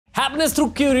Happiness through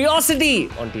curiosity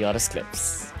on TRS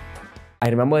Clips. I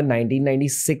remember in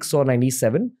 1996 or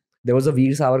 97, there was a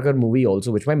Veer Savarkar movie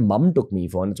also, which my mum took me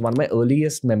for, and it's one of my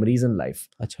earliest memories in life.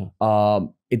 Achha.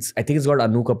 I think it's got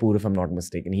Anu Kapoor, if I'm not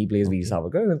mistaken. He plays Veer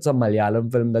Savarkar, and it's a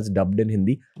Malayalam film that's dubbed in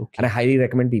Hindi. Okay. And I highly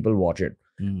recommend people watch it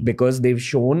because they've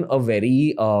shown a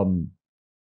very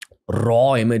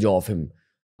raw image of him.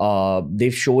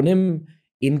 They've shown him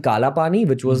in Kalapani,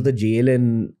 which was the jail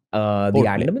in the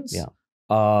Andamans. Yeah.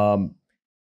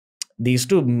 They used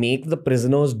to make the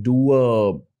prisoners do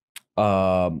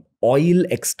a oil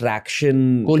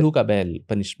extraction. Kolhu ka bail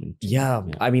punishment. Yeah,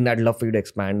 I mean, I'd love for you to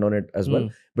expand on it as well.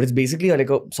 But it's basically like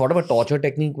a sort of a torture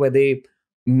technique where they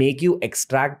make you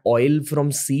extract oil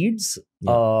from seeds.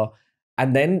 Yeah.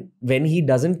 And then when he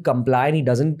doesn't comply and he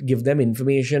doesn't give them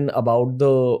information about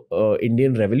the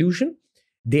Indian Revolution,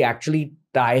 they actually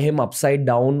tie him upside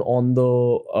down on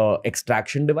the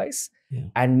extraction device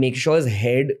and make sure his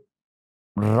head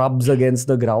rubs against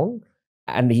the ground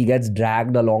and he gets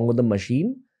dragged along with the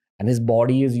machine and his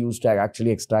body is used to actually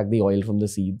extract the oil from the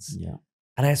seeds. Yeah.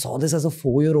 And I saw this as a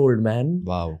 4-year-old, man.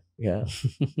 Wow. Yeah.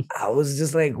 I was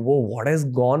just like, whoa, what has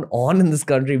gone on in this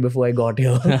country before I got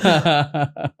here?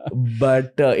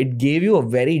 But it gave you a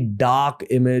very dark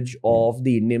image of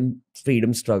the Indian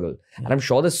freedom struggle. And I'm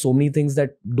sure there's so many things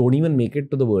that don't even make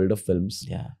it to the world of films.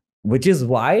 Yeah. Which is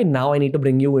why now I need to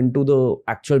bring you into the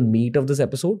actual meat of this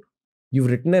episode. You've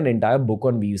written an entire book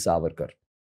on Veer Savarkar.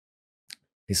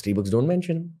 History books don't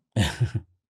mention him.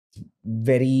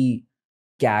 Very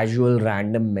casual,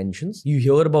 random mentions. You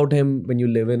hear about him when you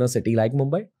live in a city like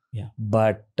Mumbai. Yeah.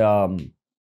 But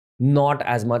not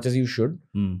as much as you should.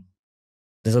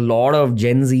 There's a lot of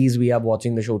Gen Zs we have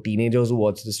watching the show, teenagers who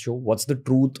watch this show. What's the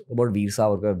truth about Veer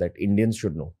Savarkar that Indians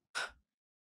should know?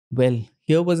 Well,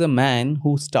 here was a man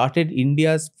who started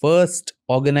India's first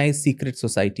organized secret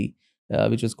society,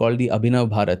 which was called the Abhinav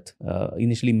Bharat.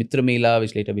 Initially Mitra Mela,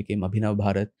 which later became Abhinav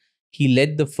Bharat. He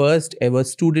led the first ever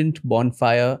student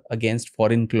bonfire against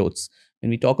foreign clothes. When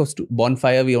we talk of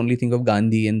bonfire, we only think of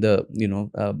Gandhi and the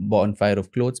bonfire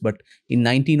of clothes. But in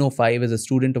 1905, as a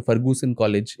student of Fergusson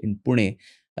College in Pune,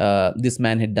 this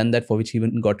man had done that, for which he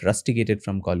even got rusticated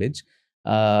from college.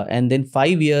 And then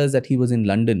 5 years that he was in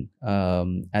London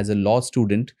as a law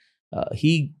student,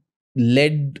 he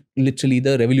led literally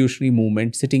the revolutionary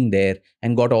movement, sitting there,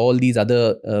 and got all these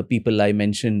other people I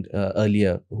mentioned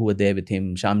earlier who were there with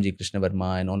him, Shyamji Krishna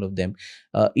Verma and all of them,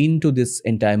 into this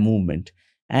entire movement,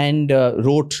 and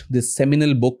wrote this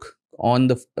seminal book on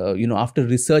the, after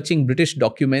researching British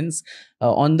documents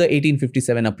on the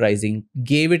 1857 uprising,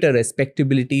 gave it a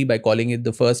respectability by calling it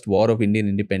the first war of Indian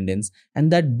independence. And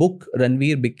that book,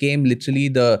 Ranveer, became literally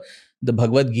the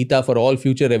Bhagavad Gita for all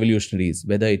future revolutionaries,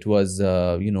 whether it was,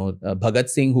 Bhagat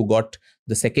Singh, who got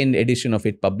the second edition of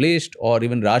it published, or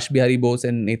even Rash Bihari Bose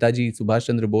and Netaji Subhash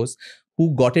Chandra Bose,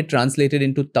 who got it translated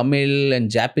into Tamil and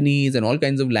Japanese and all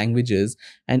kinds of languages,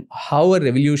 and how a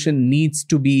revolution needs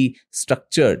to be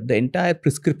structured. The entire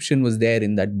prescription was there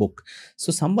in that book.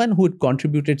 So someone who had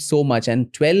contributed so much,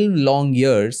 and 12 long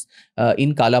years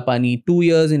in Kalapani, 2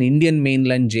 years in Indian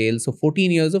mainland jail, so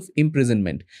 14 years of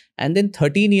imprisonment. And then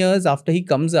 13 years after he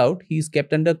comes out, he's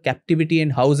kept under captivity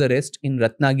and house arrest in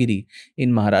Ratnagiri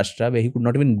in Maharashtra, where he could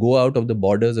not even go out of the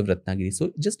borders of Ratnagiri.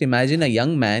 So just imagine a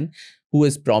young man who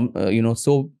is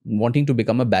so wanting to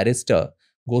become a barrister,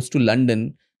 goes to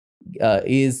London,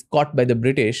 is caught by the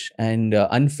British and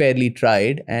unfairly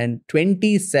tried, and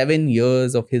 27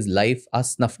 years of his life are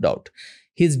snuffed out.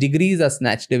 His degrees are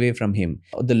snatched away from him.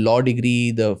 The law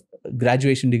degree, the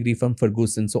graduation degree from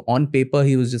Fergusson. So on paper,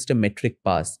 he was just a metric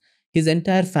pass. His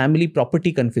entire family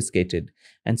property confiscated.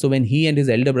 And so when he and his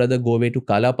elder brother go away to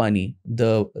Kalapani,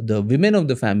 the women of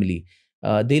the family,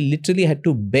 they literally had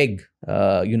to beg,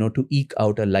 to eke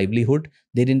out a livelihood.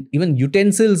 They didn't, even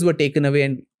utensils were taken away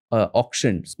and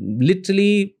auctioned,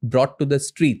 literally brought to the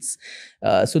streets.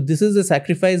 So this is a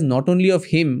sacrifice not only of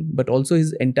him, but also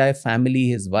his entire family,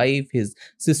 his wife, his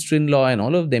sister-in-law, and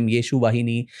all of them, Yeshu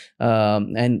Vahini,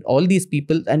 and all these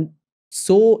people. And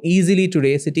so easily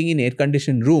today, sitting in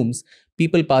air-conditioned rooms,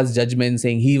 people pass judgment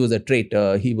saying he was a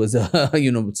traitor, he was a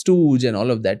stooge and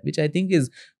all of that, which I think is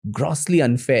grossly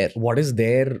unfair. What is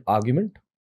their argument?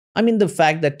 I mean, the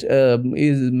fact that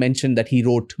is mentioned that he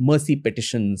wrote mercy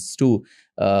petitions to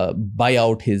buy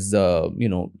out his,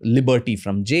 liberty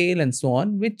from jail and so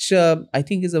on, which I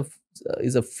think is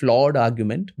a flawed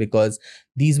argument, because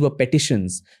these were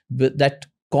petitions that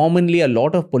commonly a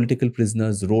lot of political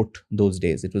prisoners wrote those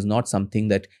days. It was not something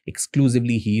that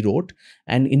exclusively he wrote.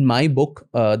 And in my book,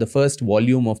 the first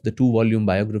volume of the 2-volume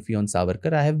biography on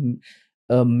Savarkar, I have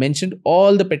mentioned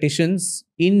all the petitions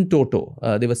in toto.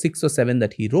 There were 6 or 7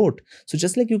 that he wrote. So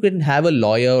just like you can have a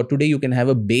lawyer, or today you can have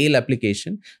a bail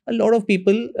application, a lot of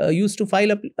people used to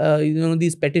file up,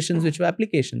 these petitions which were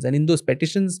applications. And in those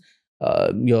petitions,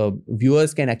 your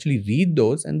viewers can actually read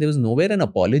those, and there was nowhere an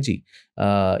apology.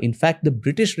 In fact, the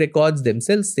British records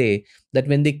themselves say that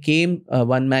when they came,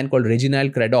 one man called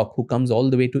Reginald Craddock, who comes all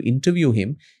the way to interview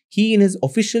him, he in his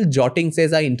official jotting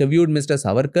says, I interviewed Mr.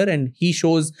 Savarkar, and he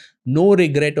shows no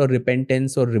regret or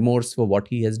repentance or remorse for what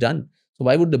he has done. So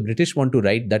why would the British want to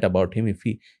write that about him if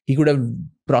he could have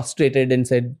prostrated and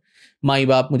said, Mai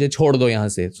baap, mujhe chhod do yahan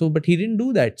se. So, but he didn't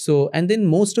do that. So, and then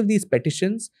most of these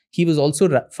petitions, he was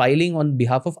also filing on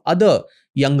behalf of other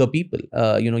younger people,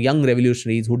 young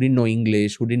revolutionaries who didn't know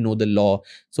English, who didn't know the law.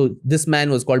 So this man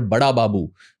was called Bada Babu,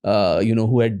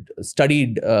 who had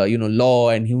studied, law,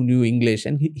 and who knew English,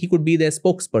 and he could be their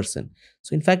spokesperson.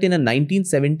 So in fact, in a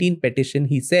 1917 petition,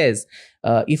 he says,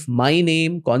 if my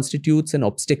name constitutes an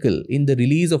obstacle in the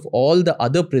release of all the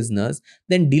other prisoners,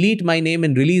 then delete my name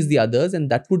and release the others, and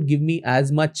that would give me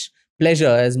as much pleasure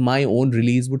as my own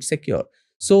release would secure.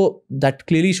 So that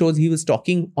clearly shows he was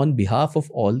talking on behalf of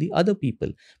all the other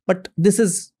people. But this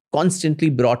is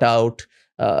constantly brought out,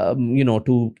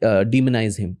 to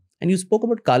demonize him. And you spoke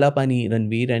about Kala Pani,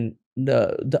 Ranveer, and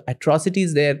the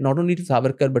atrocities there, not only to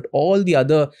Savarkar, but all the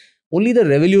other. Only the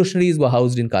revolutionaries were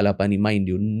housed in Kala Pani, mind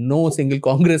you. No single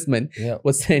congressman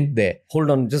was sent there. Hold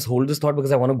on, just hold this thought,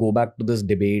 because I want to go back to this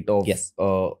debate of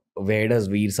where does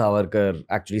Veer Savarkar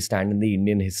actually stand in the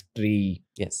Indian history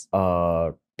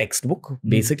textbook,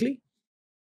 basically.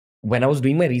 When I was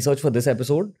doing my research for this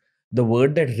episode, the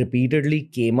word that repeatedly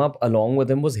came up along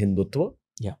with him was Hindutva.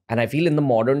 Yeah. And I feel in the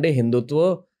modern day,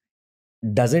 Hindutva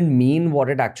doesn't mean what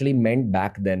it actually meant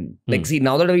back then. Like, see,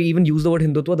 now that I even use the word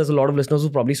Hindutva, there's a lot of listeners who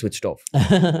probably switched off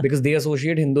because they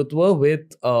associate Hindutva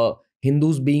with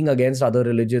Hindus being against other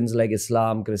religions like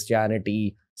Islam,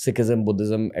 Christianity, Sikhism,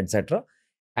 Buddhism, etc.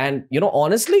 And,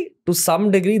 honestly, to some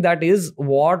degree, that is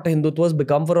what Hindutva has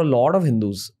become for a lot of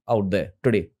Hindus out there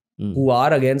today, who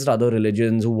are against other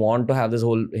religions, who want to have this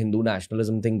whole Hindu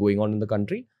nationalism thing going on in the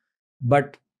country.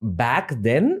 But back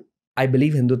then, I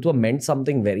believe Hindutva meant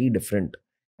something very different.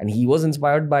 And he was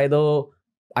inspired by the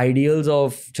ideals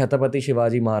of Chhatrapati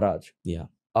Shivaji Maharaj. Yeah.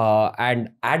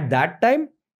 And at that time,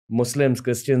 Muslims,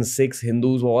 Christians, Sikhs,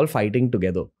 Hindus were all fighting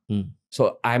together.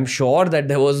 So I'm sure that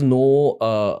there was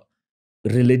no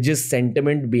religious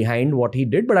sentiment behind what he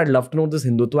did, but I'd love to know this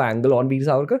Hindutva angle on Veer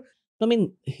Savarkar. I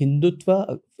mean,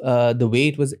 Hindutva, the way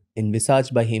it was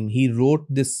envisaged by him, he wrote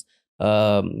this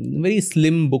very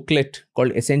slim booklet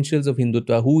called Essentials of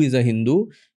Hindutva, Who is a Hindu,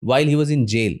 while he was in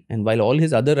jail. And while all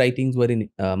his other writings were in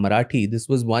Marathi, this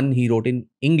was one he wrote in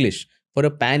English for a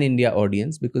pan-India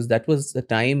audience, because that was the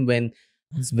time when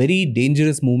this very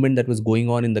dangerous movement that was going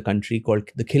on in the country called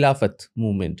the Khilafat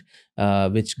movement,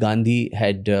 which Gandhi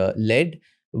had led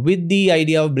with the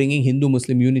idea of bringing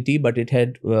Hindu-Muslim unity, but it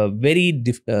had very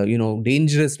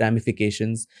dangerous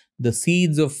ramifications. The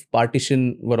seeds of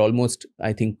partition were almost,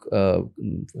 I think,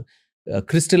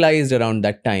 crystallized around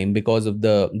that time because of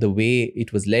the way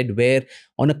it was led, where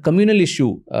on a communal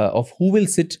issue of who will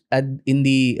sit as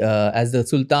the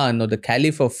Sultan or the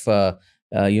Caliph of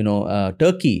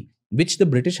Turkey, which the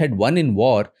British had won in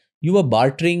war, you were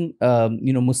bartering,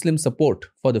 Muslim support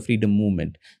for the freedom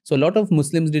movement. So a lot of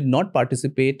Muslims did not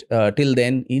participate till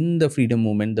then in the freedom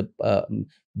movement. The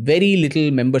very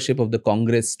little membership of the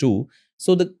Congress too.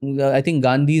 So I think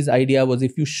Gandhi's idea was,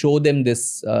 if you show them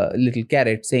this little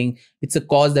carrot saying it's a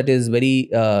cause that is very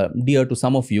dear to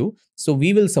some of you, so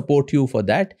we will support you for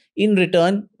that. In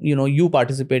return, you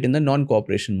participate in the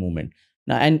non-cooperation movement.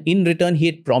 Now, and in return, he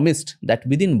had promised that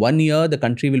within 1 year, the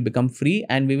country will become free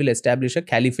and we will establish a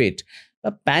caliphate,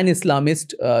 a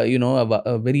pan-Islamist,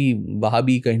 a very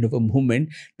Wahhabi kind of a movement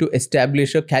to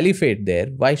establish a caliphate there.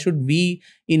 Why should we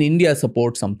in India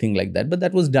support something like that? But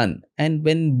that was done. And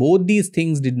when both these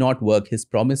things did not work, his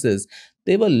promises,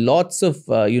 there were lots of,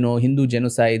 Hindu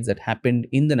genocides that happened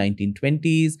in the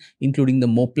 1920s, including the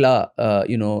Mopla,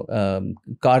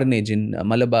 carnage in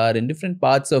Malabar and different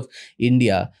parts of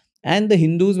India. And the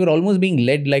Hindus were almost being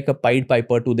led like a Pied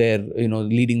Piper to their,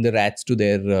 leading the rats to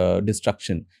their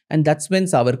destruction. And that's when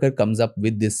Savarkar comes up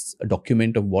with this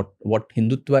document of what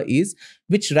Hindutva is,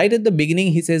 which right at the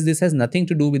beginning, he says this has nothing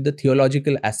to do with the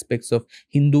theological aspects of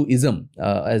Hinduism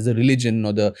as a religion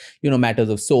or the, matters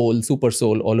of soul, super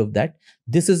soul, all of that.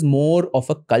 This is more of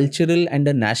a cultural and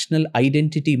a national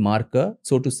identity marker.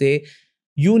 So to say,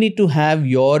 you need to have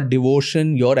your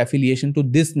devotion, your affiliation to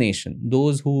this nation.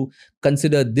 Those who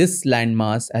consider this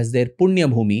landmass as their Punya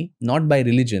Bhumi, not by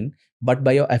religion, but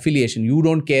by your affiliation. You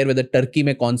don't care whether Turkey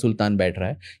mein kaun sultan baith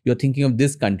raha hai. You're thinking of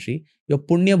this country, your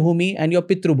Punya Bhumi and your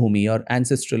Pitru Bhumi, your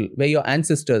ancestral, where your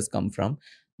ancestors come from.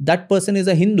 That person is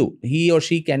a Hindu. He or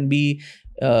she can be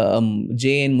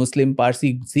Jain, Muslim,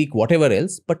 Parsi, Sikh, whatever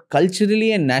else, but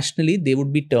culturally and nationally, they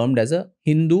would be termed as a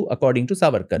Hindu according to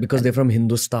Savarkar. Because they're from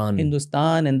Hindustan.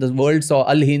 Hindustan, and the world saw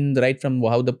Al-Hind, right from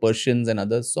how the Persians and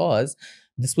others saw us.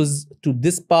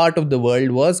 This part of the world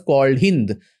was called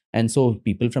Hind. And so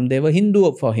people from there were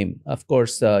Hindu for him. Of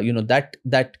course,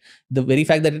 that the very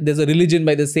fact that there's a religion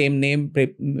by the same name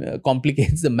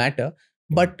complicates the matter.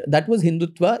 But that was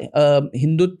Hindutva.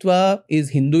 Hindutva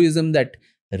is Hinduism that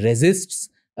resists,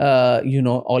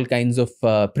 all kinds of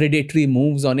predatory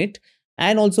moves on it.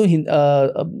 And also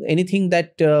anything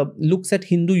that looks at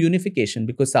Hindu unification,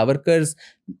 because Savarkar's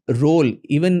role,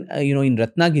 even in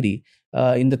Ratnagiri,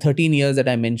 in the 13 years that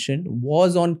I mentioned,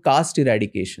 was on caste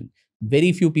eradication.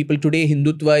 Very few people today,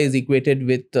 Hindutva is equated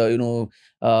with,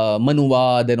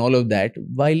 Manuvad and all of that.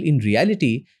 While in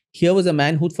reality, here was a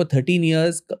man who for 13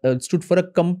 years stood for a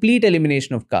complete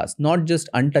elimination of caste, not just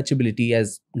untouchability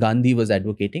as Gandhi was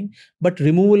advocating, but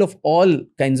removal of all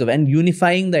kinds of, and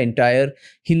unifying the entire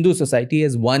Hindu society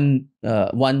as one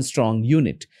strong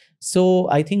unit. So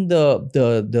I think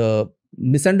the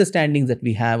misunderstandings that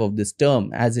we have of this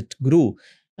term as it grew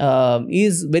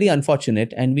is very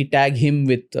unfortunate, and we tag him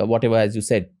with whatever, as you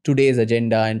said, today's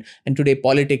agenda, and today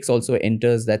politics also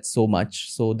enters that so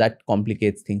much, so that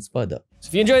complicates things further. So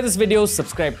if you enjoyed this video,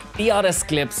 subscribe to TRS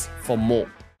Clips for more.